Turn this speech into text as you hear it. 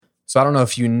So I don't know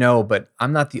if you know, but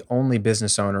I'm not the only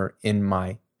business owner in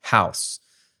my house.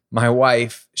 My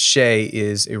wife, Shay,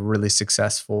 is a really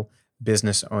successful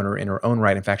business owner in her own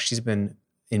right. In fact, she's been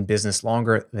in business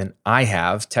longer than I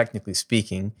have, technically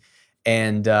speaking.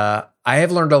 And I have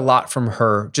learned a lot from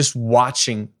her just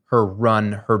watching her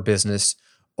run her business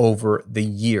over the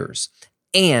years.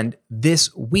 And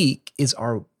this week is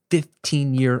our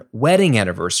 15-year wedding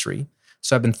anniversary.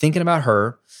 So I've been thinking about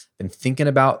her, been thinking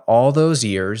about all those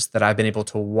years that I've been able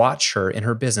to watch her in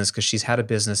her business, because she's had a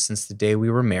business since the day we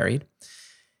were married.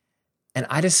 And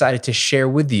I decided to share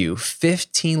with you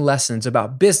 15 lessons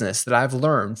about business that I've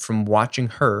learned from watching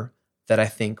her that I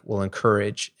think will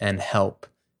encourage and help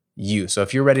you. So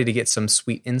if you're ready to get some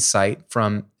sweet insight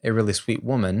from a really sweet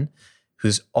woman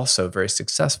who's also very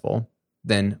successful,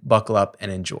 then buckle up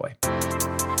and enjoy.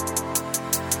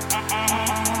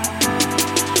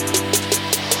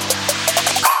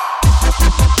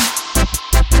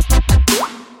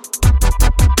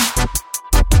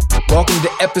 Welcome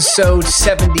to episode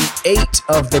 78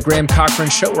 of The Graham Cochran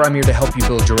Show, where I'm here to help you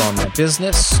build your online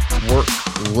business, work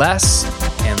less,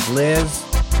 and live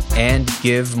and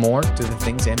give more to the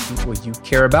things and people you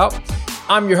care about.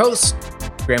 I'm your host,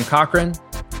 Graham Cochran.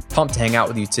 Pumped to hang out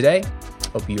with you today.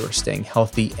 Hope you are staying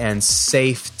healthy and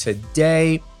safe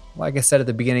today. Like I said at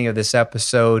the beginning of this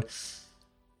episode,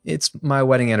 it's my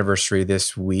wedding anniversary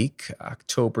this week,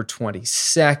 October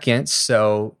 22nd.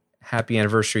 So happy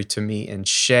anniversary to me and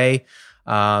Shay.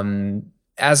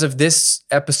 As of this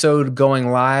episode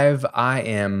going live, I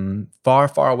am far,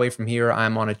 far away from here.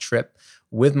 I'm on a trip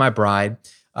with my bride.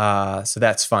 So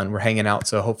that's fun. We're hanging out.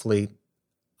 So hopefully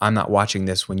I'm not watching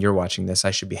this when you're watching this.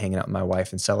 I should be hanging out with my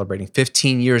wife and celebrating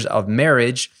 15 years of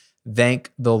marriage.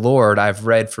 Thank the Lord. I've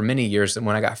read for many years that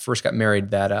when I first got married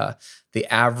that the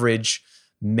average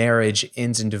marriage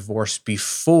ends in divorce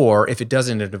before, if it does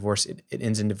end in divorce, it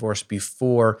ends in divorce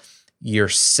before year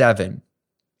 7.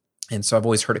 And so I've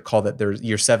always heard it called that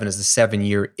year 7 is the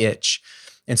 7-year itch.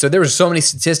 And so there were so many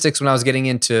statistics when I was getting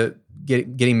into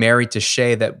getting married to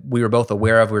Shay that we were both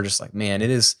aware of. We were just like, man,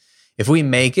 if we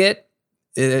make it,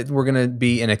 we're going to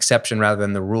be an exception rather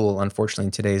than the rule, unfortunately,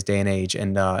 in today's day and age.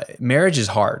 And marriage is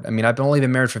hard. I mean, I've only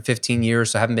been married for 15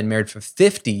 years, so I haven't been married for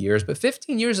 50 years, but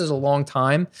 15 years is a long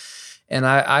time. And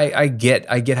I get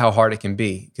how hard it can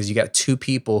be, because you got two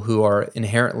people who are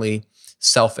inherently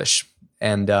selfish,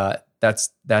 and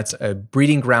that's a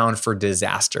breeding ground for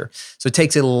disaster. So it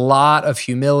takes a lot of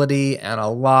humility and a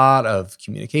lot of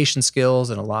communication skills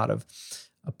and a lot of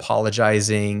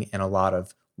apologizing and a lot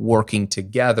of working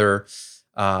together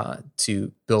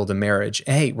to build a marriage.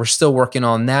 Hey, we're still working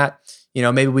on that.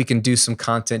 Maybe we can do some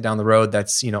content down the road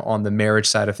that's, on the marriage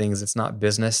side of things. It's not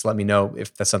business. Let me know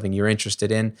if that's something you're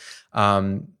interested in.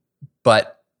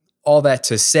 But all that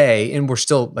to say, and we're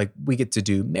still we get to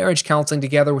do marriage counseling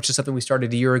together, which is something we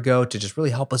started a year ago to just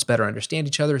really help us better understand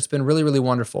each other. It's been really, really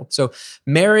wonderful. So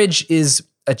marriage is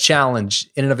a challenge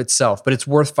in and of itself, but it's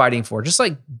worth fighting for. Just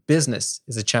like business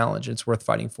is a challenge, it's worth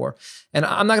fighting for. And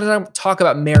I'm not going to talk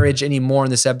about marriage anymore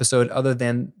in this episode, other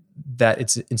than that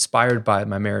it's inspired by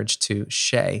my marriage to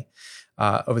Shay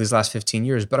over these last 15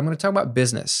 years. But I'm going to talk about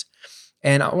business.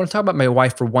 And I want to talk about my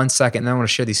wife for 1 second, and then I want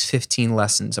to share these 15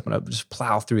 lessons. I'm going to just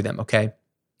plow through them, okay?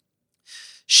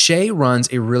 Shay runs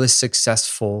a really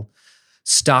successful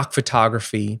stock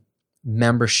photography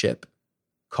membership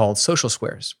called Social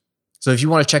Squares. So if you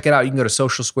want to check it out, you can go to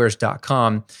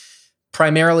socialsquares.com.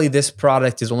 Primarily, this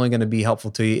product is only going to be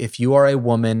helpful to you if you are a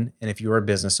woman and if you're a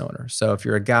business owner. So if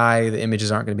you're a guy, the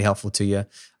images aren't going to be helpful to you.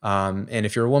 And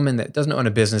if you're a woman that doesn't own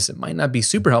a business, it might not be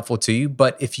super helpful to you.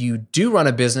 But if you do run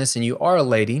a business and you are a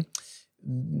lady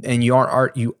and you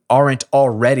aren't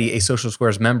already a Social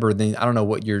Squares member, then I don't know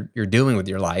what you're doing with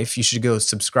your life. You should go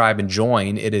subscribe and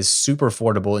join. It is super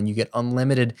affordable, and you get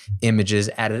unlimited images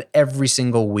added every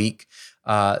single week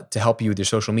to help you with your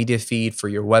social media feed, for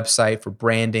your website, for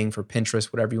branding, for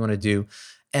Pinterest, whatever you want to do,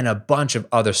 and a bunch of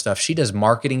other stuff. She does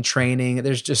marketing training.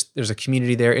 There's a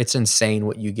community there. It's insane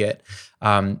what you get.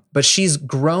 But she's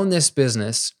grown this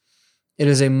business. It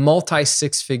is a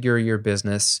multi-6-figure a year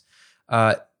business.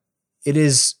 It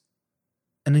is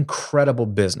an incredible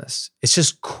business. It's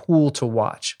just cool to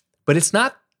watch. But it's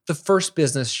not the first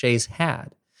business Shay's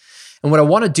had. And what I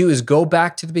want to do is go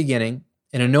back to the beginning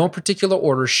and, in no particular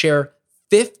order, share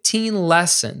 15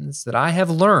 lessons that I have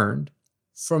learned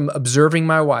from observing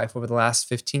my wife over the last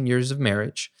 15 years of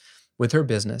marriage with her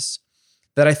business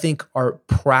that I think are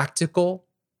practical,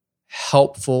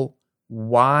 helpful,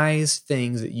 wise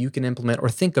things that you can implement or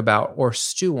think about or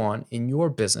stew on in your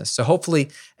business. So hopefully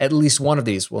at least one of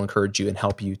these will encourage you and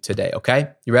help you today, okay?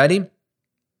 You ready?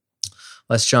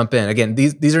 Let's jump in. Again,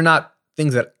 these are not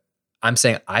things that I'm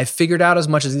saying I've figured out as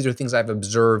much as these are things I've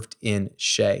observed in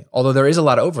Shay. Although there is a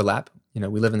lot of overlap.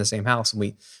 We live in the same house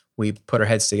and we put our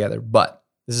heads together. But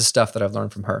this is stuff that I've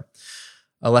learned from her.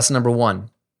 Lesson number 1,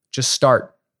 just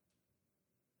start.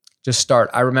 Just start.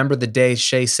 I remember the day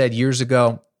Shay said years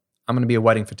ago, I'm going to be a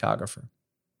wedding photographer.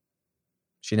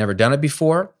 She'd never done it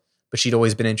before, but she'd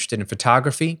always been interested in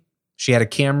photography. She had a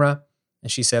camera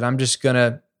and she said, I'm just going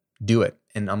to do it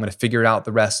and I'm going to figure out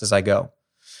the rest as I go.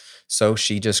 So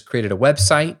she just created a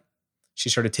website. She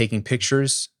started taking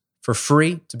pictures for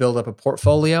free to build up a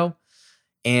portfolio.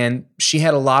 And she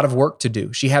had a lot of work to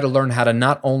do. She had to learn how to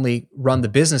not only run the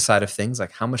business side of things,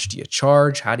 like how much do you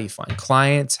charge? How do you find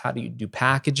clients? How do you do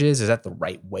packages? Is that the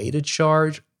right way to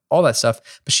charge? All that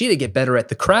stuff. But she had to get better at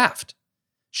the craft.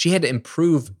 She had to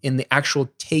improve in the actual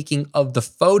taking of the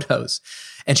photos.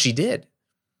 And she did.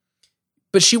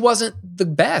 But she wasn't the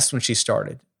best when she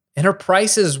started. And her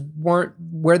prices weren't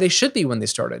where they should be when she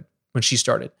started.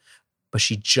 But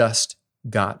she just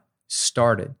got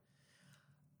started.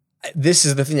 This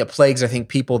is the thing that plagues, I think,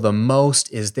 people the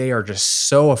most is they are just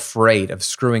so afraid of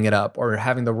screwing it up or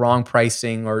having the wrong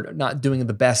pricing or not doing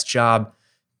the best job.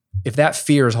 If that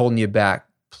fear is holding you back,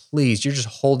 please, you're just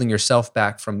holding yourself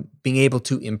back from being able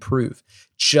to improve.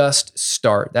 Just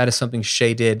start. That is something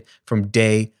Shay did from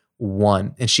day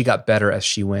 1, and she got better as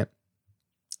she went.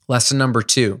 Lesson number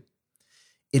 2,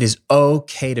 it is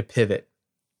okay to pivot.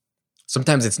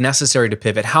 Sometimes it's necessary to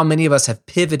pivot. How many of us have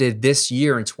pivoted this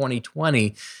year in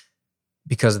 2020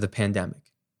 because of the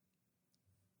pandemic?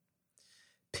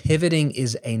 Pivoting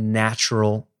is a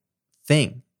natural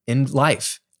thing in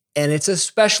life, and it's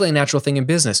especially a natural thing in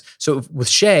business. So with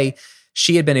Shay,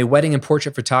 she had been a wedding and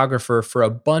portrait photographer for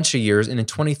a bunch of years, and in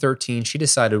 2013, she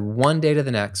decided one day to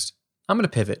the next, I'm going to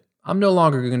pivot. I'm no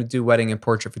longer going to do wedding and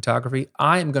portrait photography.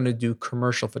 I am going to do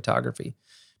commercial photography,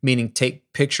 meaning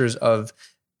take pictures of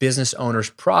business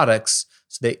owners' products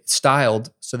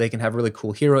styled so they can have really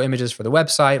cool hero images for the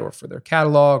website or for their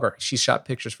catalog, or she shot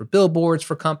pictures for billboards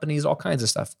for companies, all kinds of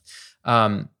stuff.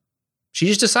 She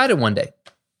just decided one day.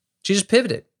 She just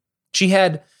pivoted. She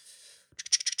had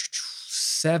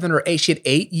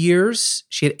 8 years.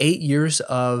 She had 8 years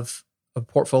of a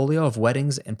portfolio of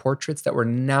weddings and portraits that were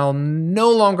now no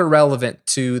longer relevant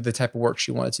to the type of work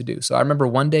she wanted to do. So I remember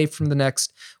one day from the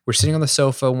next, we're sitting on the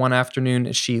sofa one afternoon,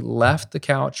 and she left the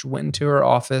couch, went into her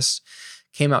office,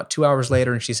 came out 2 hours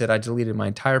later, and she said, I deleted my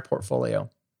entire portfolio.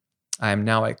 I am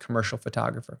now a commercial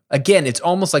photographer. Again, it's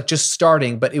almost like just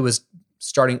starting, but it was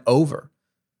starting over.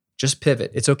 Just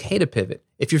pivot. It's okay to pivot.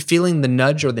 If you're feeling the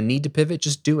nudge or the need to pivot,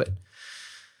 just do it.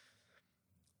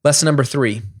 Lesson number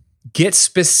 3, get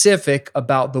specific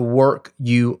about the work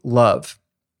you love.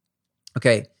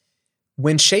 Okay,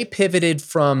 when Shay pivoted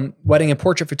from wedding and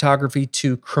portrait photography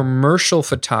to commercial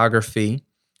photography,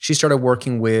 she started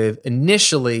working with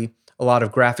initially a lot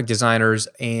of graphic designers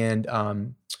and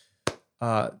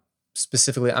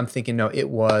specifically, I'm thinking, it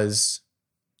was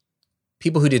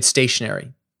people who did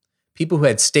stationery, people who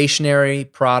had stationery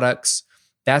products.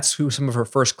 That's who some of her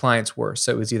first clients were.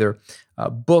 So it was either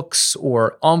books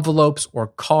or envelopes or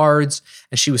cards,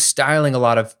 and she was styling a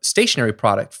lot of stationery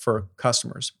product for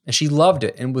customers, and she loved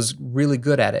it and was really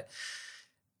good at it.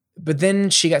 But then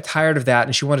she got tired of that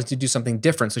and she wanted to do something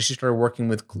different. So she started working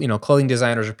with, clothing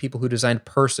designers or people who designed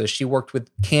purses. She worked with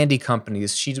candy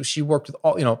companies. She worked with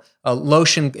all,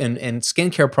 lotion and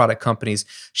skincare product companies.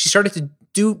 She started to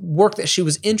do work that she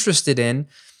was interested in.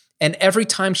 And every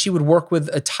time she would work with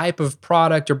a type of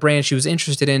product or brand she was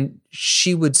interested in,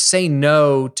 she would say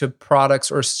no to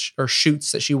products or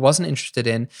shoots that she wasn't interested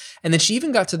in. And then she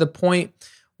even got to the point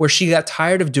where she got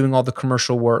tired of doing all the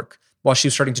commercial work while she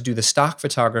was starting to do the stock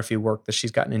photography work that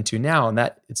she's gotten into now. And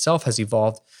that itself has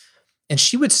evolved. And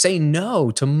she would say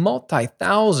no to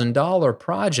multi-$1,000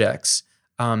 projects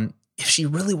if she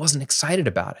really wasn't excited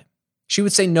about it. She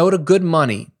would say no to good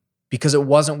money because it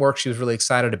wasn't work she was really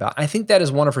excited about. I think that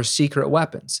is one of her secret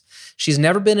weapons. She's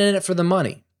never been in it for the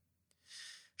money.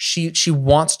 She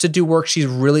wants to do work she's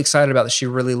really excited about, that she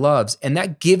really loves. And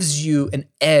that gives you an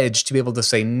edge to be able to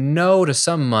say no to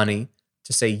some money,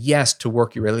 to say yes to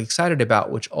work you're really excited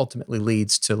about, which ultimately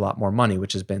leads to a lot more money,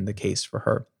 which has been the case for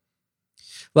her.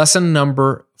 Lesson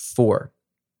number 4.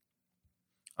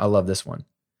 I love this one.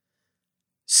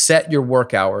 Set your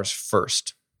work hours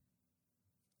first,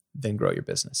 then grow your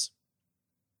business.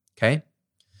 Okay?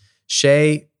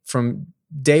 Shay, from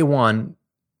day one,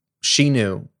 she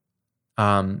knew,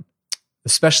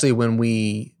 especially when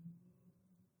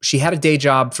she had a day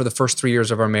job for the first 3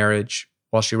 years of our marriage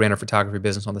while she ran her photography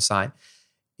business on the side.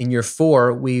 In year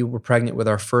 4, we were pregnant with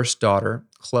our first daughter,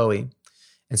 Chloe.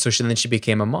 And so then she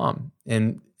became a mom.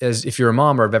 And if you're a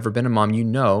mom or have ever been a mom, you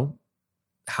know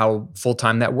how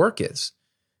full-time that work is.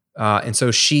 And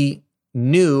so she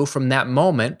knew from that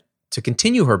moment to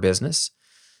continue her business,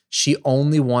 she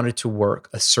only wanted to work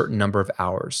a certain number of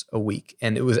hours a week.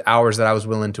 And it was hours that I was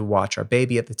willing to watch our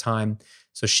baby at the time,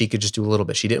 so she could just do a little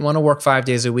bit. She didn't want to work 5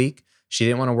 days a week. She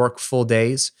didn't want to work full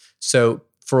days. So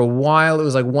for a while, it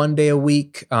was like 1 day a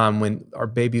week when our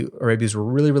babies were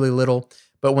really, really little.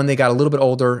 But when they got a little bit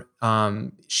older,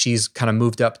 she's kind of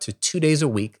moved up to 2 days a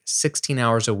week, 16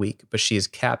 hours a week, but she has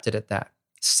capped it at that.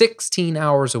 16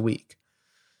 hours a week.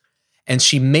 And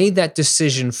she made that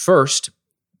decision first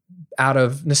out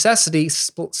of necessity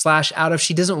 / out of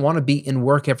she doesn't want to be in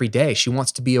work every day. She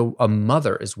wants to be a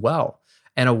mother as well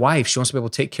and a wife. She wants to be able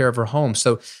to take care of her home.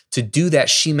 So to do that,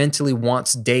 she mentally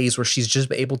wants days where she's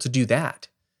just able to do that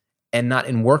and not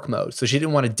in work mode. So she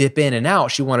didn't want to dip in and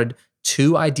out. She wanted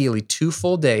ideally two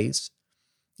full days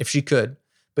if she could.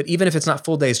 But even if it's not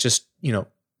full days, just,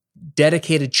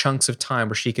 dedicated chunks of time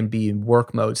where she can be in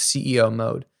work mode, CEO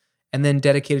mode, and then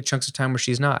dedicated chunks of time where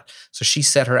she's not. So she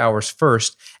set her hours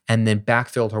first and then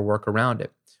backfilled her work around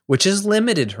it, which has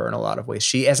limited her in a lot of ways.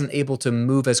 She isn't able to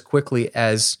move as quickly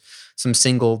as some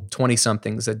single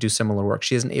 20-somethings that do similar work.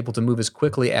 She isn't able to move as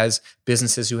quickly as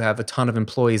businesses who have a ton of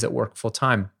employees that work full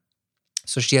time.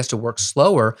 So she has to work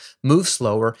slower, move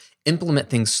slower, implement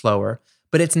things slower,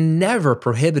 but it's never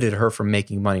prohibited her from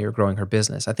making money or growing her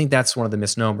business. I think that's one of the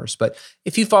misnomers. But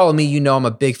if you follow me, I'm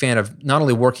a big fan of not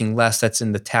only working less, that's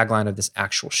in the tagline of this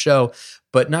actual show,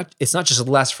 but it's not just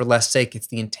less for less sake, it's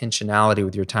the intentionality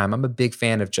with your time. I'm a big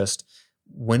fan of just,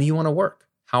 when do you want to work?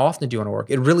 How often do you want to work?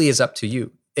 It really is up to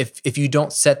you. If you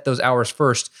don't set those hours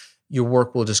first, your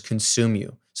work will just consume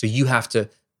you. So you have to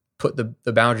put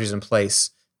the boundaries in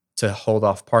place to hold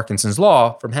off Parkinson's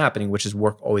law from happening, which is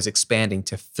work always expanding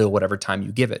to fill whatever time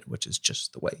you give it, which is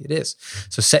just the way it is.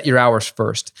 So set your hours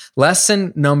first.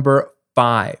 Lesson number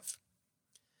 5,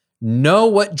 know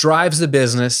what drives the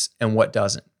business and what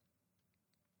doesn't.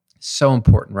 So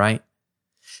important, right?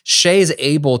 Shay is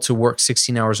able to work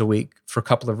 16 hours a week for a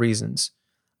couple of reasons.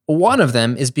 One of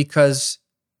them is because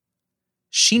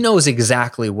she knows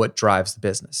exactly what drives the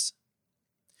business.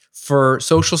 For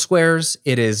Social Squares,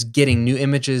 it is getting new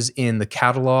images in the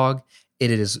catalog. It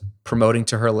is promoting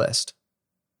to her list.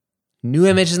 New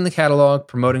images in the catalog,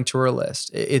 promoting to her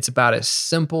list. It's about as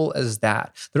simple as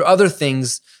that. There are other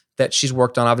things that she's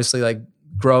worked on, obviously, like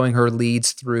growing her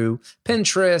leads through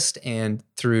Pinterest and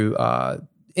through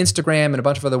Instagram and a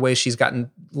bunch of other ways she's gotten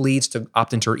leads to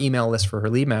opt into her email list for her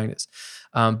lead magnets.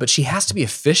 But she has to be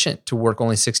efficient to work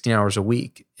only 16 hours a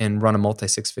week and run a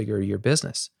multi-six-figure a year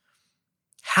business.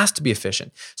 Has to be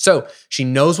efficient. So she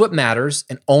knows what matters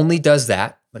and only does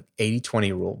that, like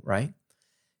 80-20 rule, right?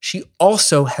 She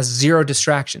also has zero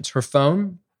distractions. Her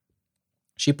phone,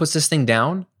 she puts this thing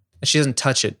down and she doesn't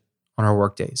touch it on her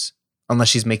work days unless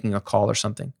she's making a call or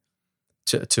something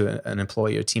to an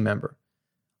employee or team member.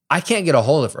 I can't get a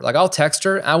hold of her. Like, I'll text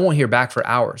her, I won't hear back for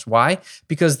hours. Why?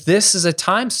 Because this is a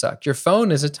time suck. Your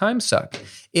phone is a time suck.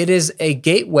 It is a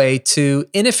gateway to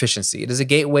inefficiency. It is a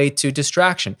gateway to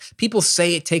distraction. People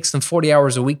say it takes them 40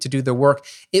 hours a week to do their work.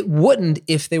 It wouldn't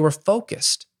if they were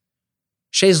focused.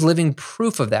 Shay's living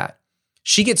proof of that.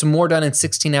 She gets more done in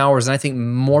 16 hours than I think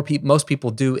most people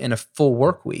do in a full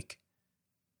work week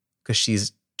because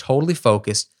she's totally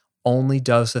focused, only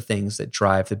does the things that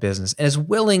drive the business, and is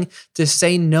willing to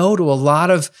say no to a lot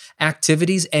of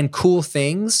activities and cool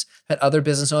things that other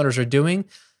business owners are doing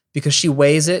because she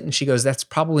weighs it and she goes, that's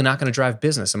probably not going to drive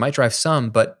business. It might drive some,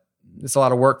 but it's a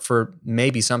lot of work for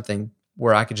maybe something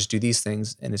where I could just do these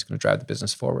things and it's going to drive the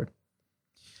business forward.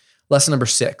 Lesson number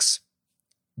 6,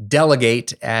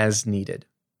 delegate as needed.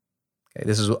 Okay,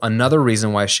 this is another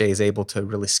reason why Shay is able to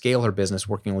really scale her business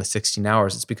working only 16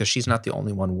 hours. It's because she's not the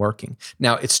only one working.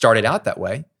 Now, it started out that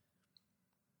way.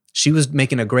 She was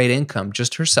making a great income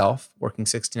just herself, working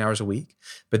 16 hours a week.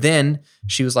 But then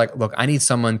she was like, look, I need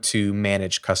someone to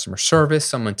manage customer service,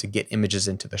 someone to get images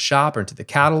into the shop or into the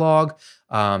catalog.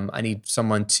 I need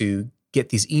someone to get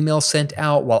these emails sent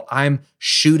out while I'm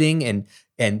shooting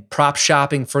and prop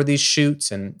shopping for these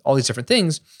shoots and all these different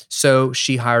things. So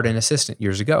she hired an assistant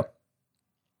years ago.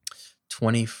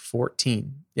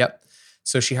 2014. Yep.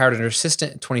 So she hired an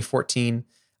assistant in 2014,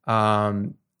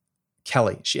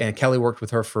 Kelly. Kelly worked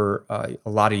with her for a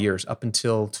lot of years, up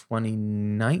until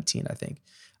 2019, I think.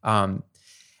 And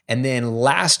then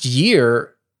last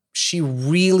year, she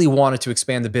really wanted to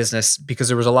expand the business because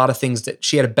there was a lot of things that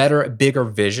she had a bigger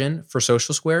vision for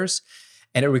Social Squares,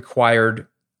 and it required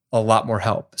a lot more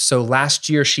help. So last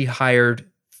year, she hired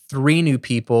 3 new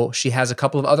people. She has a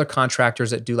couple of other contractors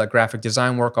that do like graphic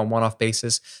design work on one-off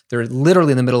basis. They're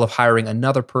literally in the middle of hiring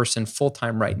another person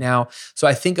full-time right now. So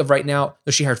I think of right now,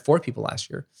 she hired 4 people last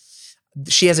year.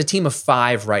 She has a team of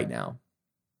 5 right now,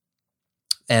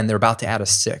 and they're about to add a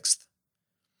 6th.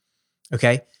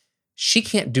 Okay? She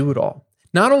can't do it all.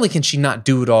 Not only can she not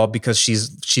do it all because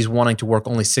she's wanting to work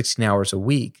only 16 hours a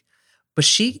week, but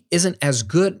she isn't as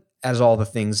good as all the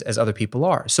things as other people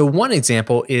are. So one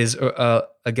example is a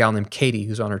gal named Katie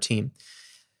who's on her team.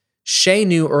 Shay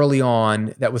knew early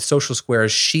on that with Social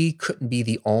Squares, she couldn't be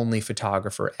the only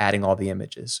photographer adding all the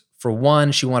images. For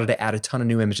one, she wanted to add a ton of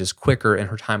new images quicker and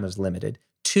her time was limited.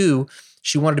 2,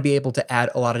 she wanted to be able to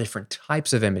add a lot of different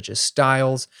types of images,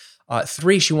 styles.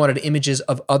 3, she wanted images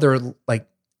of other like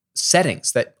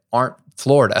settings that aren't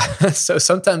Florida. So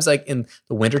sometimes like in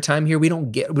the wintertime here, we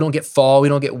don't get fall, we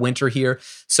don't get winter here.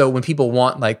 So when people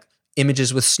want like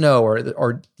images with snow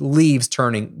or leaves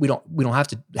turning, we don't have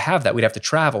to have that. We'd have to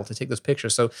travel to take those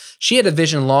pictures. So she had a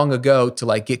vision long ago to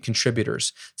like get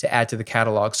contributors to add to the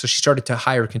catalog. So she started to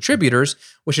hire contributors,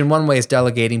 which in one way is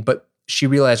delegating, but she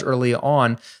realized early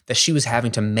on that she was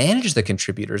having to manage the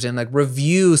contributors and like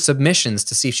review submissions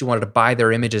to see if she wanted to buy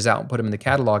their images out and put them in the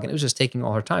catalog. And it was just taking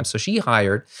all her time. So she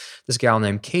hired this gal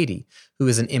named Katie, who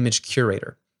is an image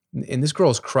curator. And this girl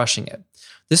is crushing it.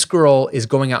 This girl is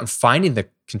going out and finding the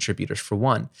contributors for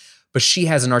one, but she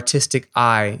has an artistic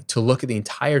eye to look at the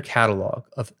entire catalog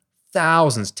of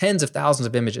thousands, tens of thousands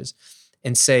of images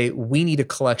and say, we need a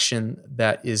collection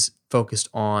that is focused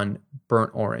on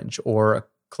burnt orange or a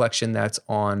collection that's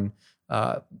on,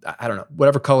 I don't know,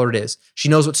 whatever color it is. She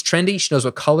knows what's trendy. She knows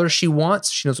what color she wants.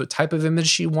 She knows what type of image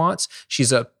she wants.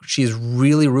 She's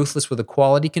really ruthless with the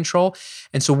quality control.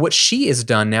 And so what she has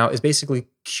done now is basically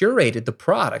curated the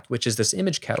product, which is this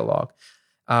image catalog.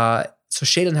 So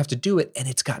Shay doesn't have to do it, and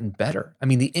it's gotten better. I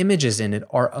mean, the images in it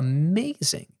are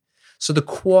amazing. So the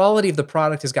quality of the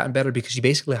product has gotten better because she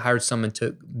basically hired someone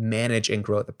to manage and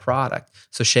grow the product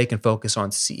so Shay can focus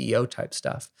on CEO type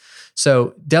stuff.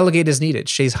 So delegate as needed.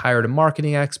 Shay's hired a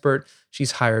marketing expert.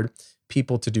 She's hired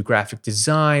people to do graphic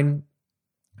design.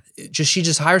 She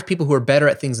just hires people who are better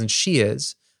at things than she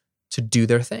is to do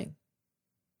their thing.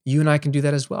 You and I can do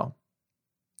that as well.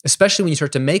 Especially when you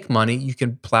start to make money, you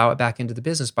can plow it back into the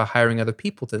business by hiring other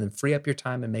people to then free up your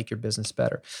time and make your business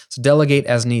better. So delegate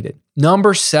as needed.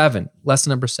 Lesson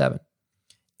number 7,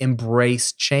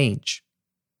 embrace change.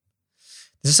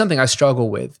 This is something I struggle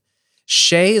with.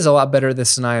 Shay is a lot better at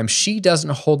this than I am. She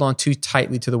doesn't hold on too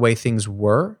tightly to the way things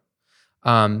were.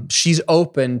 She's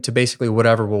open to basically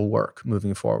whatever will work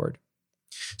moving forward.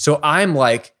 So I'm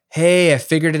like, hey, I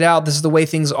figured it out. This is the way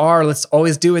things are. Let's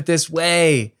always do it this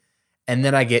way. And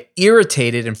then I get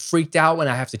irritated and freaked out when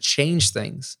I have to change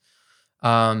things.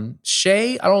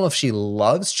 Shay, I don't know if she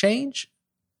loves change,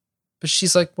 but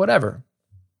she's like, whatever.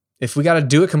 If we got to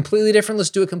do it completely different, let's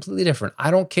do it completely different. I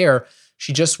don't care.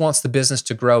 She just wants the business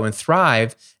to grow and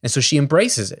thrive. And so she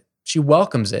embraces it. She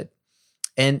welcomes it.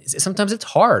 And sometimes it's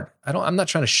hard. I'm not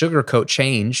trying to sugarcoat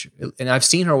change. And I've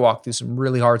seen her walk through some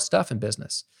really hard stuff in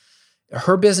business.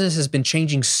 Her business has been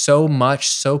changing so much,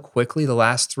 so quickly the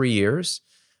last 3 years.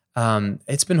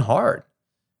 It's been hard,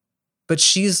 but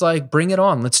she's like, bring it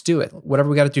on. Let's do it. Whatever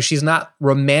we got to do. She's not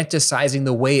romanticizing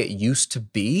the way it used to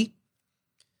be.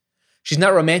 She's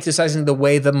not romanticizing the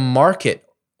way the market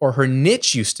or her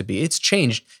niche used to be. It's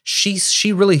changed.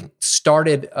 She really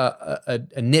started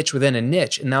a niche within a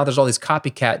niche. And now there's all these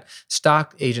copycat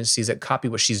stock agencies that copy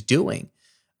what she's doing.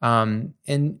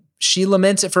 And she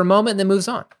laments it for a moment and then moves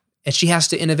on. And she has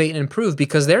to innovate and improve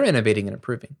because they're innovating and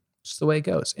improving. It's the way it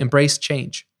goes. Embrace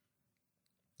change.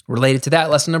 Related to that,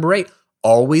 lesson number 8,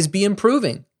 always be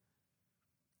improving.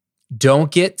 Don't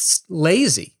get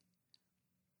lazy.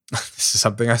 This is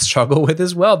something I struggle with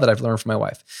as well that I've learned from my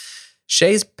wife.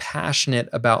 Shay's passionate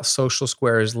about Social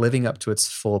Squares living up to its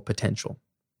full potential.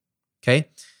 Okay?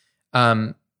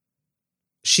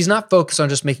 She's not focused on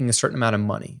just making a certain amount of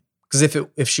money. Because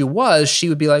if she was, she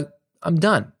would be like, I'm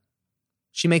done.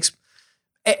 She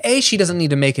doesn't need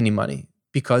to make any money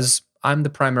because I'm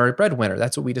the primary breadwinner.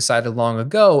 That's what we decided long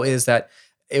ago, is that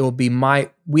it will be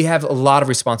we have a lot of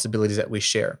responsibilities that we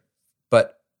share,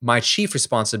 but my chief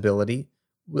responsibility,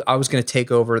 I was going to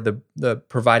take over the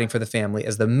providing for the family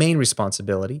as the main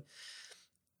responsibility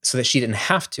so that she didn't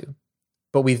have to.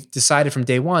 But we've decided from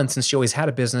day one, since she always had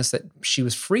a business, that she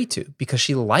was free to because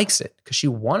she likes it, because she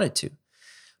wanted to.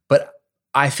 But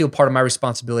I feel part of my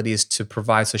responsibility is to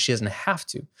provide so she doesn't have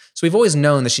to. So we've always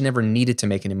known that she never needed to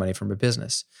make any money from her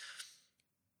business.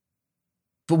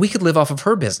 But we could live off of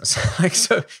her business.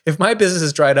 So if my business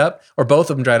is dried up or both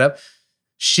of them dried up,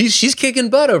 she's kicking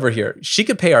butt over here. She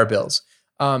could pay our bills.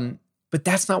 But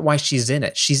that's not why she's in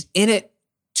it. She's in it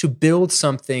to build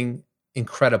something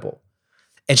incredible.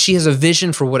 And she has a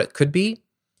vision for what it could be.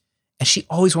 And she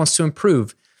always wants to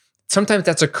improve. Sometimes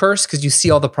that's a curse because you see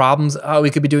all the problems. Oh, we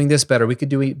could be doing this better. We could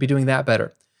be doing that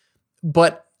better.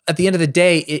 But at the end of the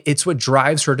day, it's what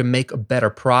drives her to make a better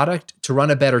product, to run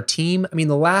a better team. I mean,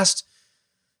 the last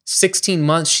 16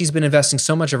 months, she's been investing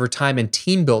so much of her time in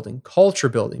team building, culture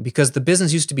building, because the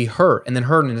business used to be her and then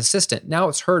her and an assistant. Now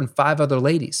it's her and 5 other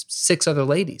ladies, 6 other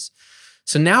ladies.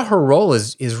 So now her role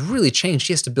is really changed.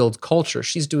 She has to build culture.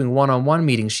 She's doing one-on-one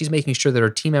meetings. She's making sure that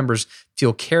her team members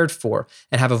feel cared for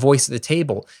and have a voice at the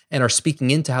table and are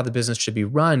speaking into how the business should be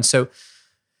run. So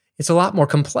it's a lot more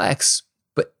complex,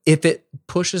 but if it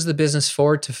pushes the business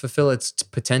forward to fulfill its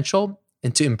potential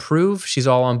and to improve, she's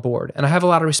all on board. And I have a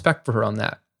lot of respect for her on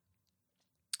that.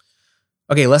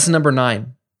 Okay, lesson number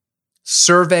 9,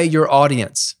 survey your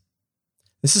audience.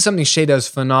 This is something Shay does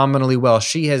phenomenally well.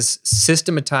 She has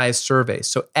systematized surveys.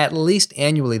 So at least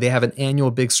annually, they have an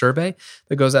annual big survey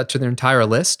that goes out to their entire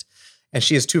list. And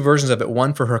she has 2 versions of it,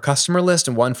 one for her customer list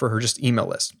and one for her just email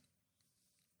list.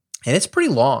 And it's pretty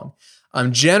long.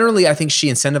 Generally, I think she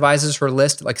incentivizes her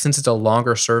list, like since it's a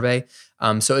longer survey.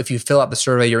 So if you fill out the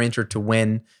survey, you're entered to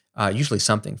win usually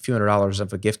something, a few $100s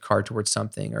of a gift card towards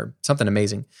something or something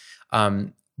amazing.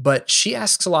 But she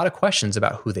asks a lot of questions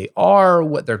about who they are,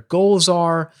 what their goals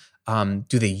are.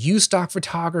 Do they use stock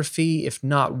photography? If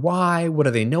not, why? What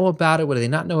do they know about it? What do they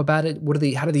not know about it?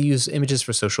 How do they use images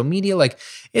for social media? Like,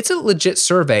 it's a legit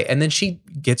survey. And then she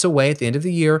gets away at the end of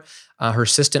the year. Her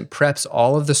assistant preps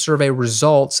all of the survey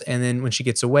results. And then when she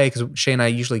gets away, because Shay and I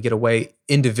usually get away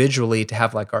individually to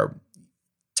have like our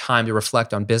time to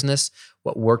reflect on business,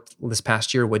 what worked this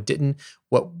past year, what didn't,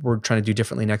 what we're trying to do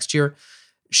differently next year.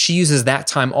 She uses that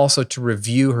time also to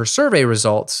review her survey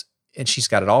results, and she's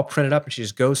got it all printed up, and she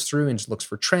just goes through and just looks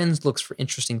for trends, looks for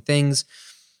interesting things.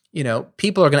 You know,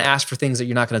 people are going to ask for things that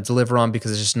you're not going to deliver on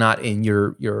because it's just not in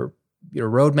your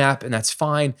roadmap, and that's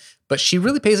fine. But she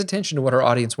really pays attention to what her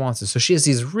audience wants. So she has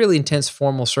these really intense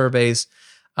formal surveys.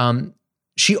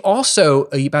 She also,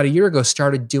 about a year ago,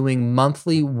 started doing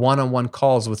monthly one-on-one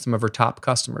calls with some of her top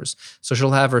customers. So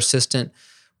she'll have her assistant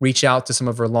reach out to some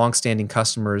of her longstanding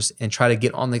customers and try to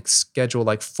get on the schedule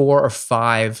like 4 or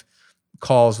 5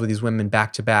 calls with these women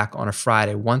back to back on a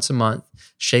Friday. Once a month,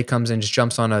 Shay comes in, just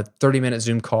jumps on a 30-minute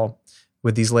Zoom call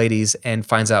with these ladies and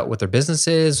finds out what their business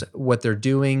is, what they're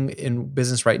doing in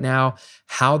business right now,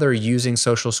 how they're using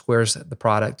Social Squares, the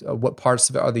product, what parts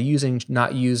of it are they using,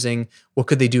 not using, what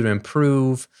could they do to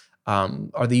improve,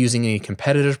 are they using any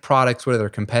competitive products? What are their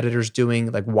competitors doing?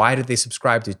 Like, why did they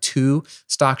subscribe to 2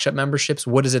 StockShop memberships?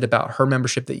 What is it about her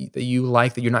membership that you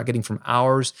like that you're not getting from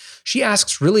ours? She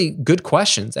asks really good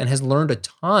questions and has learned a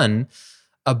ton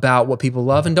about what people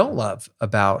love and don't love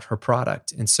about her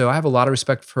product. And so I have a lot of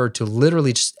respect for her to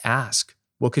literally just ask,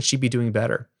 what could she be doing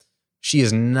better? She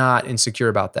is not insecure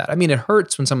about that. I mean, it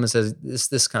hurts when someone says,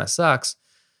 this kind of sucks.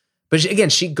 But again,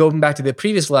 going back to the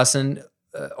previous lesson,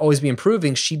 always be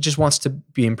improving. She just wants to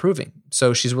be improving.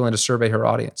 So she's willing to survey her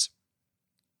audience.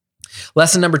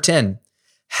 Lesson number 10,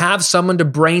 have someone to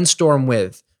brainstorm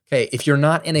with. Okay, if you're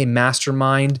not in a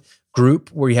mastermind group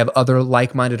where you have other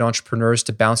like-minded entrepreneurs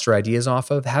to bounce your ideas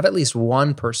off of, have at least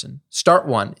one person. Start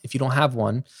one. If you don't have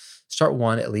one, start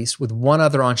one at least with one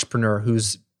other entrepreneur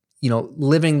who's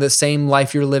living the same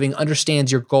life you're living,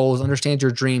 understands your goals, understands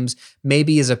your dreams,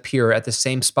 maybe is a peer at the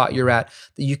same spot you're at,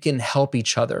 that you can help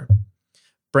each other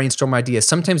brainstorm ideas.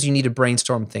 Sometimes you need to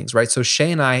brainstorm things, right? So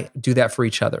Shay and I do that for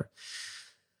each other.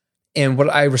 And what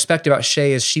I respect about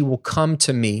Shay is she will come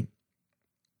to me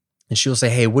and she'll say,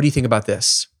 hey, what do you think about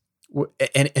this?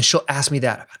 And she'll ask me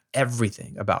that about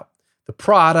everything, about the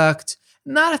product,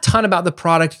 not a ton about the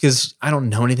product because I don't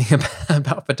know anything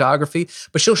about photography,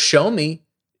 but she'll show me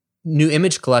new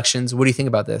image collections. What do you think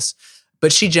about this?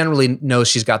 But she generally knows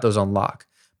she's got those on lock.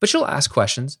 But she'll ask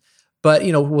questions. But,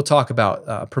 we'll talk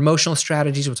about promotional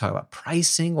strategies. We'll talk about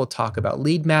pricing. We'll talk about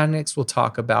lead magnets. We'll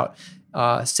talk about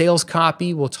sales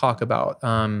copy. We'll talk about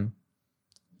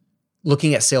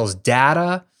looking at sales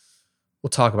data. We'll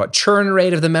talk about churn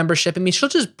rate of the membership. I mean, she'll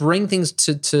just bring things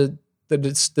to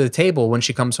the table when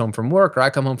she comes home from work or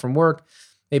I come home from work.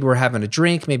 Maybe we're having a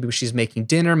drink. Maybe she's making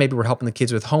dinner. Maybe we're helping the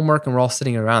kids with homework and we're all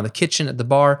sitting around the kitchen at the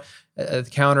bar, at the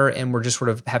counter, and we're just sort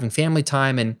of having family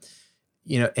time and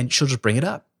she'll just bring it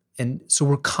up. And so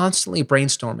we're constantly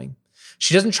brainstorming.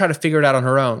 She doesn't try to figure it out on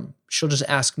her own. She'll just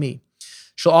ask me.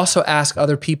 She'll also ask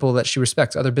other people that she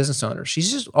respects, other business owners.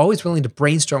 She's just always willing to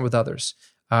brainstorm with others.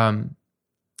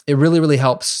 It really, really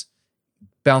helps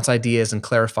bounce ideas and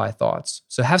clarify thoughts.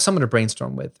 So have someone to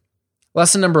brainstorm with.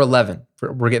 Lesson number 11,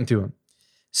 we're getting through them.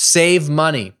 Save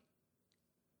money.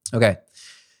 Okay.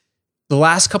 The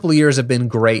last couple of years have been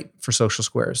great for Social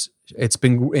Squares. It's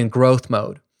been in growth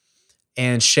mode.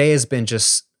 And Shay has been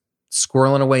just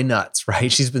squirreling away nuts,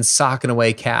 right? She's been socking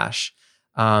away cash.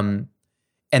 And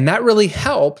that really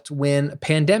helped when a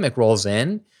pandemic rolls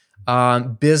in.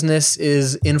 Business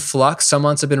is in flux. Some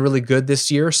months have been really good this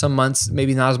year. Some months,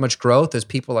 maybe not as much growth as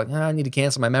people are like, I need to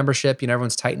cancel my membership.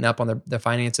 Everyone's tightening up on their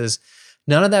finances.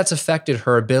 None of that's affected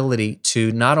her ability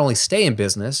to not only stay in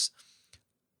business,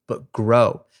 but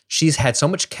grow. She's had so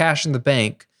much cash in the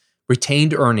bank,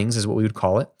 retained earnings is what we would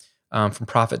call it, from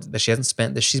profit that she hasn't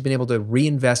spent, that she's been able to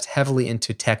reinvest heavily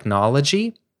into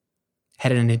technology,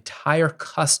 had an entire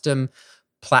custom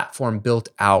platform built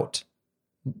out,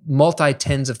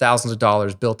 multi-tens of thousands of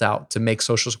dollars built out to make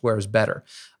Social Squares better.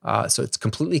 So it's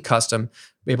completely custom,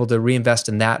 able to reinvest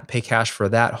in that, pay cash for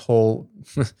that whole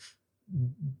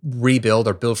rebuild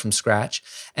or build from scratch,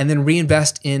 and then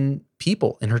reinvest in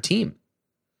people, in her team.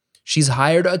 She's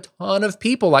hired a ton of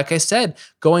people. Like I said,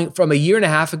 going from a year and a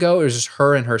half ago, it was just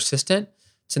her and her assistant,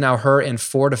 to now her and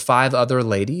 4 to 5 other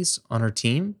ladies on her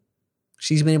team.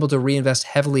 She's been able to reinvest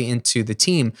heavily into the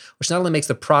team, which not only makes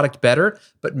the product better,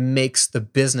 but makes the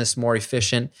business more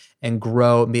efficient and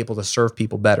grow and be able to serve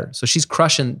people better. So she's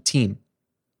crushing team.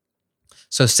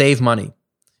 So save money.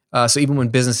 So even when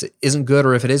business isn't good,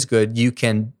 or if it is good, you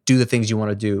can do the things you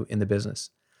want to do in the business.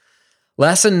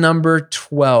 Lesson number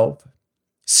 12,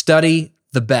 study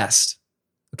the best.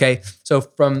 Okay. So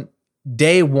from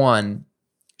day one,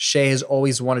 Shay has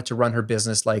always wanted to run her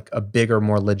business like a bigger,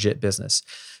 more legit business.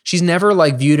 She's never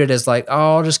like viewed it as like,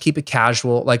 oh, I'll just keep it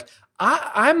casual. Like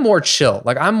I'm more chill.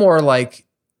 Like I'm more like,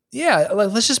 yeah,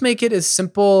 like, let's just make it as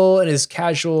simple and as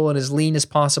casual and as lean as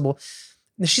possible.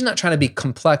 And she's not trying to be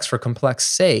complex for complex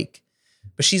sake,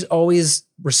 but she's always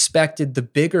respected the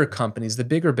bigger companies, the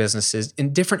bigger businesses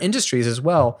in different industries as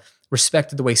well,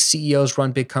 respected the way CEOs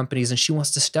run big companies, and she wants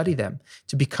to study them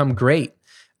to become great.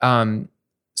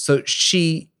 So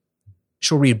she'll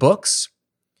read books.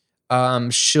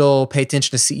 She'll pay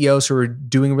attention to CEOs who are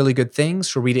doing really good things.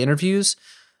 She'll read interviews.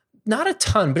 Not a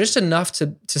ton, but just enough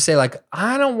to say like,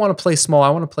 I don't want to play small. I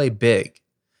want to play big.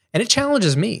 And it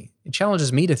challenges me. It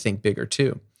challenges me to think bigger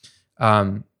too.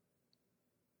 The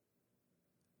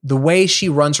way she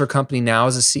runs her company now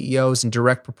as a CEO is in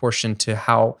direct proportion to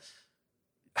how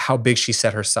big she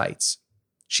set her sights.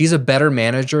 She's a better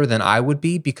manager than I would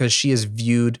be because she has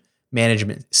viewed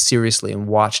management seriously and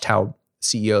watched how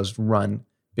CEOs run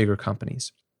bigger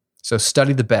companies. So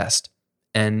study the best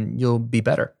and you'll be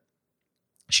better.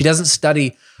 She doesn't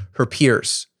study her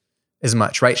peers as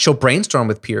much, right? She'll brainstorm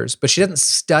with peers, but she doesn't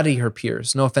study her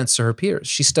peers. No offense to her peers.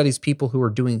 She studies people who are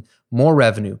doing more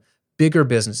revenue, bigger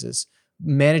businesses,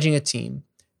 managing a team,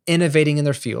 innovating in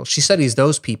their field. She studies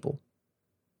those people.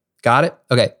 Got it?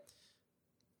 Okay.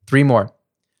 3 more.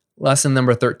 Lesson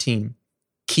number 13.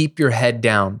 Keep your head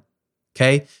down.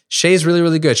 Okay? Shay's really,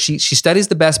 really good. She studies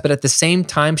the best, but at the same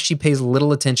time, she pays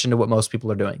little attention to what most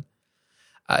people are doing.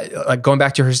 Like going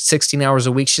back to her 16 hours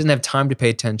a week, she doesn't have time to pay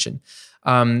attention.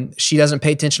 She doesn't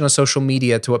pay attention on social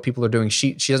media to what people are doing.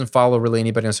 She doesn't follow really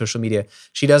anybody on social media.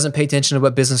 She doesn't pay attention to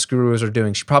what business gurus are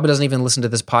doing. She probably doesn't even listen to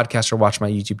this podcast or watch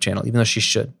my YouTube channel, even though she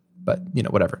should, but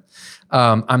whatever.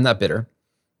 I'm not bitter.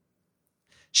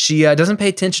 She doesn't pay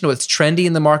attention to what's trendy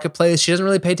in the marketplace. She doesn't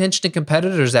really pay attention to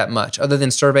competitors that much, other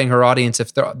than surveying her audience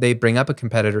if they bring up a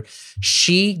competitor.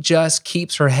 She just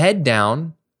keeps her head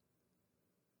down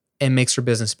and makes her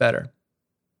business better.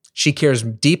 She cares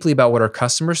deeply about what her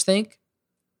customers think,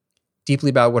 deeply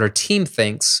about what her team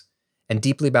thinks, and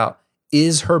deeply about,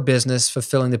 is her business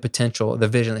fulfilling the potential, the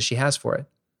vision that she has for it?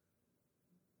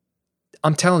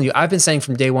 I'm telling you, I've been saying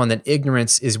from day one that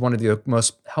ignorance is one of the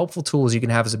most helpful tools you can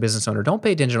have as a business owner. Don't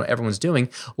pay attention to what everyone's doing.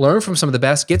 Learn from some of the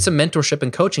best, get some mentorship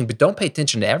and coaching, but don't pay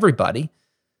attention to everybody.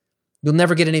 You'll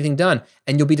never get anything done,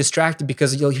 and you'll be distracted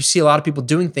because you see a lot of people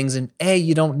doing things, and A,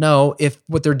 you don't know if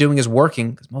what they're doing is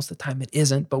working, because most of the time it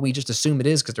isn't, but we just assume it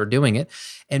is because they're doing it.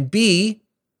 And B,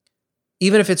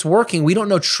 even if it's working, we don't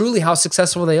know truly how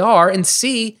successful they are. And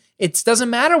C, it doesn't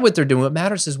matter what they're doing. What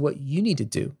matters is what you need to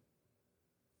do.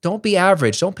 Don't be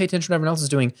average. Don't pay attention to what everyone else is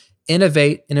doing.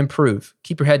 Innovate and improve.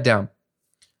 Keep your head down.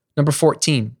 Number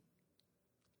 14,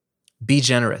 be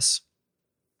generous.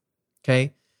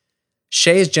 Okay?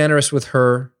 Shay is generous with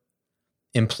her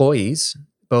employees,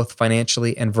 both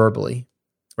financially and verbally.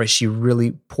 Right? She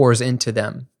really pours into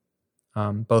them,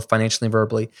 both financially and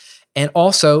verbally. And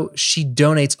also, she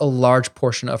donates a large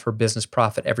portion of her business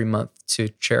profit every month to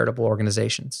charitable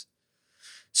organizations.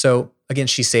 So again,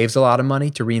 she saves a lot of money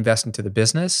to reinvest into the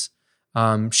business.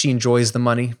 She enjoys the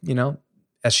money,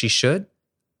 as she should.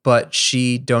 but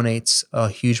she donates a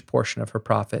huge portion of her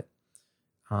profit.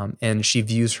 And she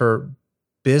views her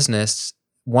business,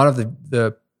 one of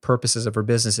the purposes of her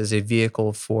business is a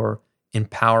vehicle for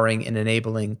empowering and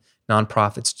enabling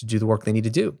nonprofits to do the work they need to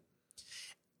do.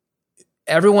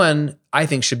 Everyone, I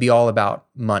think, should be all about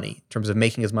money in terms of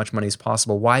making as much money as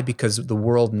possible. Why? Because the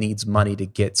world needs money to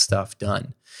get stuff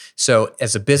done. So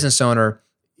as a business owner,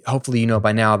 hopefully you know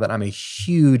by now that I'm a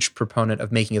huge proponent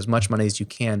of making as much money as you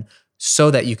can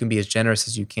so that you can be as generous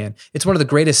as you can. It's one of the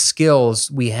greatest skills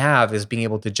we have is being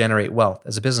able to generate wealth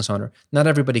as a business owner. Not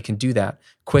everybody can do that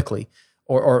quickly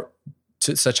or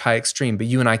to such high extreme, but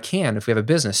you and I can if we have a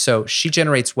business. So she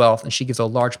generates wealth and she gives a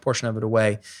large portion of it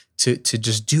away to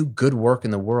just do good work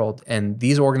in the world. And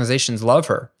these organizations love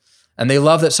her. And they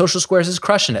love that Social Squares is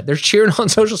crushing it. They're cheering on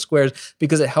Social Squares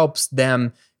because it helps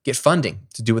them get funding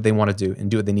to do what they want to do and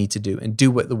do what they need to do and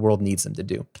do what the world needs them to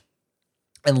do.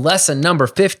 And lesson number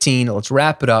 15, let's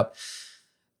wrap it up.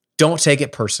 Don't take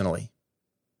it personally.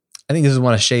 I think this is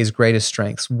one of Shay's greatest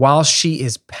strengths. While she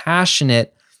is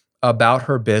passionate about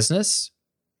her business,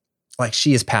 like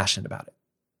she is passionate about it.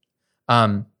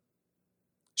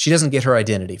 She doesn't get her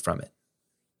identity from it.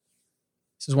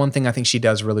 This is one thing I think she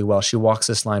does really well. She walks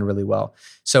this line really well.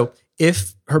 So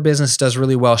if her business does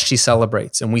really well, she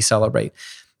celebrates and we celebrate.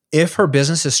 If her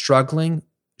business is struggling,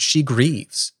 she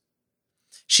grieves.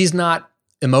 She's not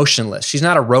emotionless. She's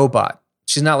not a robot.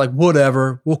 She's not like,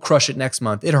 whatever, we'll crush it next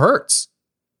month. It hurts.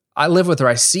 I live with her.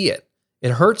 I see it.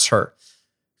 It hurts her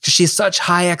because she has such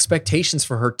high expectations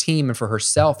for her team and for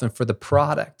herself and for the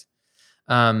product.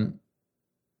 But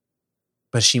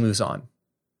she moves on.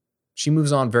 She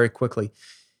moves on very quickly.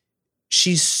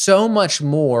 She's so much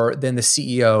more than the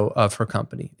CEO of her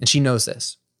company, and she knows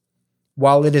this.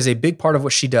 While it is a big part of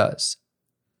what she does,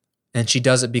 and she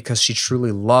does it because she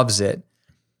truly loves it,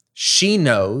 she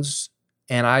knows,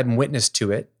 and I'm witness to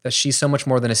it, that she's so much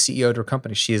more than a CEO to her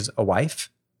company. She is a wife,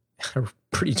 a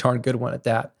pretty darn good one at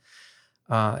that.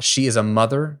 She is a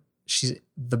mother. She's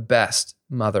the best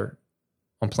mother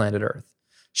on planet Earth.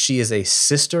 She is a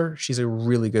sister. She's a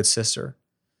really good sister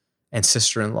and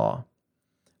sister-in-law.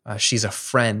 She's a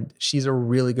friend. She's a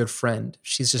really good friend.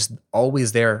 She's just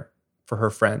always there for her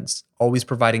friends, always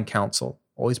providing counsel,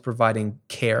 always providing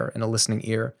care and a listening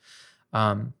ear.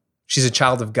 She's a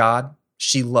child of God.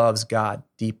 She loves God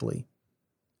deeply.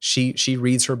 She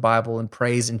reads her Bible and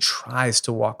prays and tries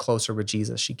to walk closer with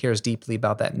Jesus. She cares deeply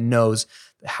about that and knows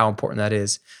how important that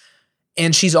is.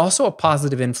 And she's also a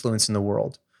positive influence in the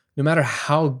world. No matter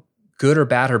how good or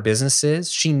bad her business is,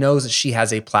 she knows that she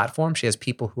has a platform. She has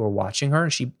people who are watching her,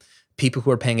 and people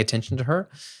who are paying attention to her.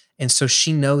 And so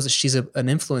she knows that she's an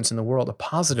influence in the world, a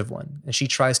positive one. And she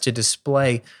tries to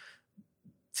display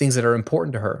things that are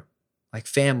important to her, like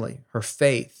family, her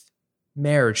faith,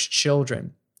 marriage,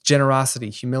 children, generosity,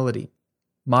 humility,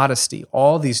 modesty,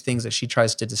 all these things that she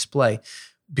tries to display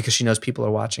because she knows people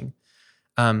are watching.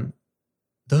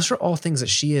 Those are all things that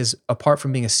she is, apart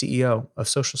from being a CEO of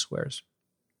Social Squares.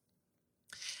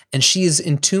 And she is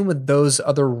in tune with those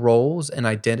other roles and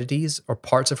identities or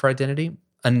parts of her identity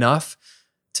enough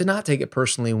to not take it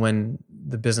personally when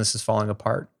the business is falling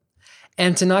apart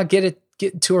and to not get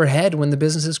to her head when the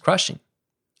business is crushing.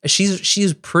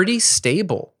 She's pretty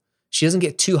stable. She doesn't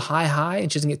get too high, and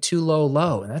she doesn't get too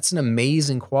low. And that's an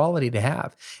amazing quality to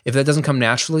have. If that doesn't come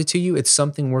naturally to you, it's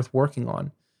something worth working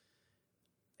on.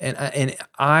 And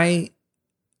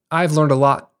I've learned a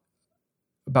lot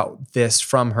about this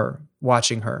from her,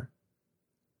 watching her,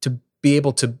 to be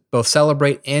able to both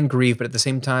celebrate and grieve, but at the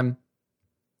same time,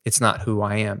 it's not who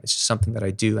I am. It's just something that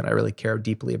I do and I really care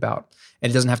deeply about.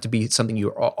 And it doesn't have to be something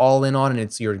you're all in on and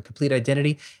it's your complete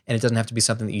identity. And it doesn't have to be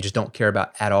something that you just don't care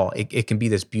about at all. It can be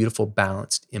this beautiful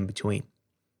balanced in between.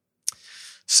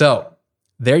 So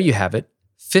there you have it.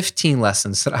 15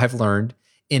 lessons that I've learned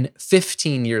in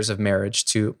 15 years of marriage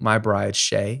to my bride,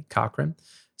 Shay Cochran,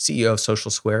 CEO of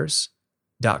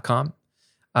SocialSquares.com.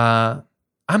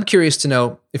 I'm curious to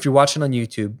know, if you're watching on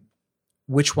YouTube,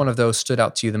 which one of those stood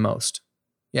out to you the most?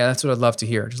 Yeah, that's what I'd love to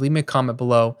hear. Just leave me a comment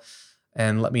below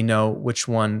and let me know which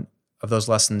one of those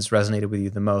lessons resonated with you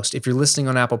the most. If you're listening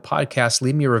on Apple Podcasts,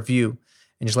 leave me a review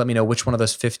and just let me know which one of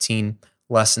those 15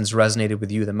 lessons resonated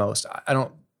with you the most.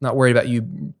 Not worried about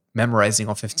you memorizing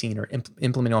all 15 or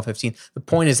implementing all 15. The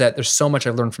point is that there's so much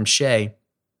I learned from Shay,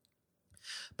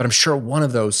 but I'm sure one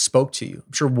of those spoke to you.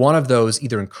 I'm sure one of those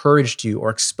either encouraged you or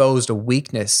exposed a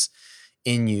weakness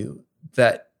in you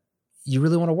that you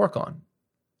really want to work on.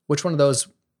 Which one of those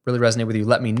really resonated with you?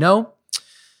 Let me know.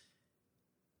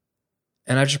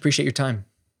 And I just appreciate your time.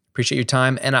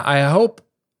 And I hope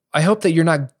that you're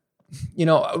not,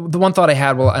 the one thought I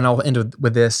had, and I'll end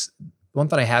with this. The one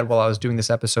thought I had while I was doing this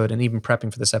episode and even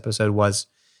prepping for this episode was,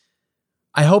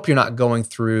 I hope you're not going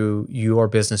through your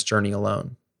business journey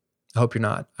alone. I hope you're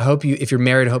not. I hope if you're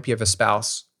married, I hope you have a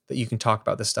spouse that you can talk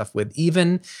about this stuff with,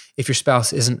 even if your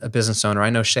spouse isn't a business owner. I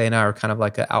know Shay and I are kind of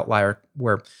like an outlier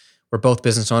where we're both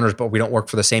business owners, but we don't work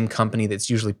for the same company. That's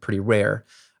usually pretty rare.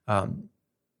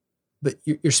 But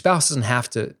your spouse doesn't have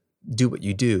to do what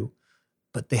you do,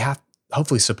 but they have to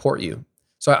hopefully support you.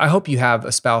 So I hope you have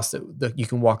a spouse that you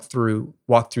can walk through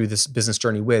this business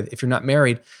journey with. If you're not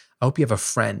married, I hope you have a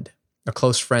friend, a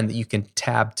close friend that you can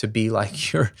tab to be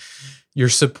like your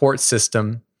support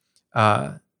system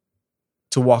to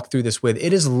walk through this with.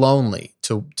 It is lonely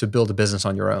to build a business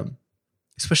on your own,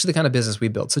 especially the kind of business we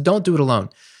build. So don't do it alone.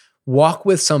 Walk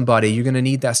with somebody. You're going to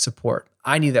need that support.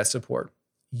 I need that support.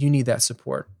 You need that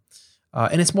support.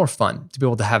 And it's more fun to be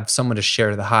able to have someone to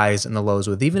share the highs and the lows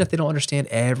with, even if they don't understand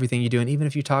everything you do. And even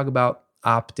if you talk about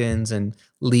opt-ins and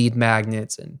lead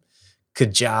magnets and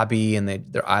Kajabi and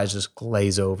their eyes just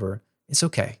glaze over, it's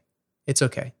okay. It's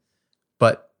okay.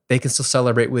 But they can still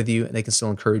celebrate with you and they can still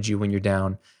encourage you when you're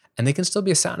down. And they can still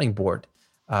be a sounding board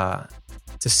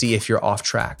to see if you're off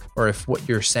track or if what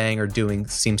you're saying or doing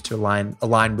seems to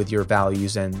align with your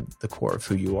values and the core of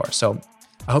who you are. So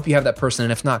I hope you have that person.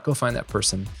 And if not, go find that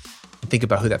person and think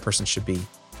about who that person should be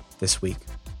this week.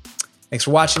 Thanks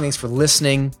for watching. Thanks for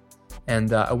listening.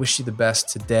 And I wish you the best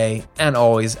today and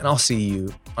always. And I'll see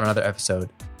you on another episode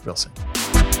real soon.